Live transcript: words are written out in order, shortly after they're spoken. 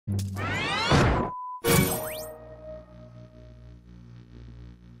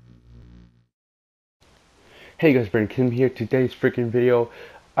Hey guys, Brandon Kim here. Today's freaking video,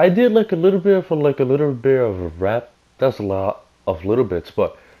 I did like a little bit of a rap. That's a lot of little bits,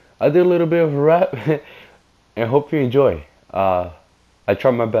 but I did a little bit of a rap, and hope you enjoy. I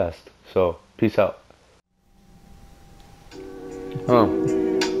tried my best, so peace out.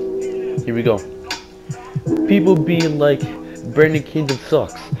 Here we go. People be like, Brandon Kingdom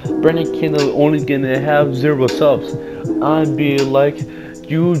sucks. Brandon Kingdom only gonna have 0 subs. I'd be like,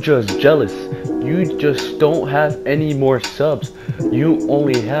 you just jealous. You just don't have any more subs. You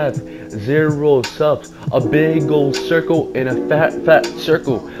only have 0 subs. A big old circle in a fat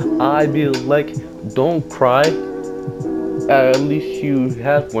circle. I'd be like, don't cry. At least you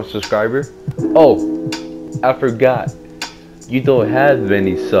have 1 subscriber. Oh, I forgot. You don't have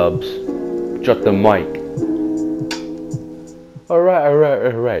any subs. Drop the mic.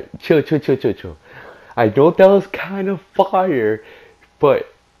 Alright. Chill. I know that was kind of fire, but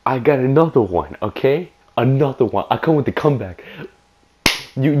I got another one, okay? Another one. I come with the comeback.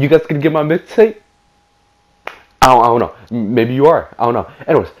 You guys gonna get my mixtape? I don't know. Maybe you are. I don't know.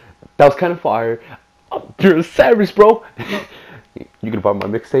 Anyways, that was kind of fire. You're a savage, bro. You gonna buy my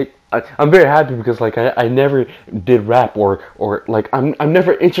mixtape? I'm very happy because like I never did rap or like I'm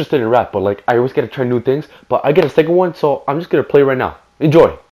never interested in rap, but like I always gotta try new things. But I get a second one, so I'm just gonna play right now.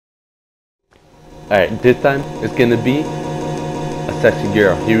 Enjoy. Alright, this time it's gonna be a sexy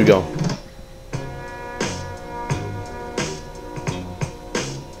girl. Here we go.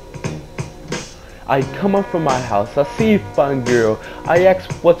 I come up from my house, I see a fine girl. I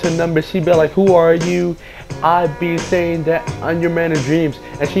ask what's her number, she be like, who are you? I be saying that I'm your man of dreams,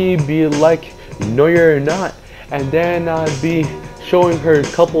 and she be like, no you're not. And then I be showing her a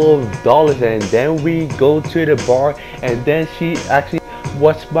couple of dollars, and then we go to the bar, and then she actually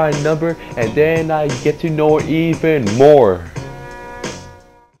what's my number, and then I get to know her even more.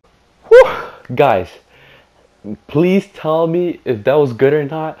 Whew. Guys, please tell me if that was good or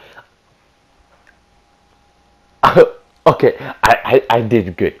not. Okay, I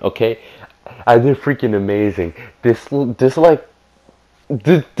did good, okay? I did freaking amazing. This is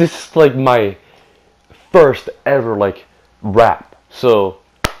like my first ever like rap. So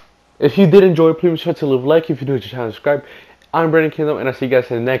if you did enjoy, please try to leave a like. If you do, hit your channel, subscribe. I'm Brandon Kingdom, and I'll see you guys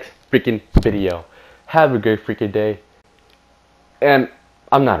in the next freaking video. Have a great freaking day. And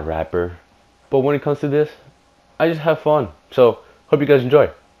I'm not a rapper, but when it comes to this, I just have fun. So hope you guys enjoy.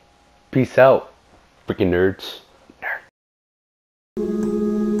 Peace out, freaking nerds.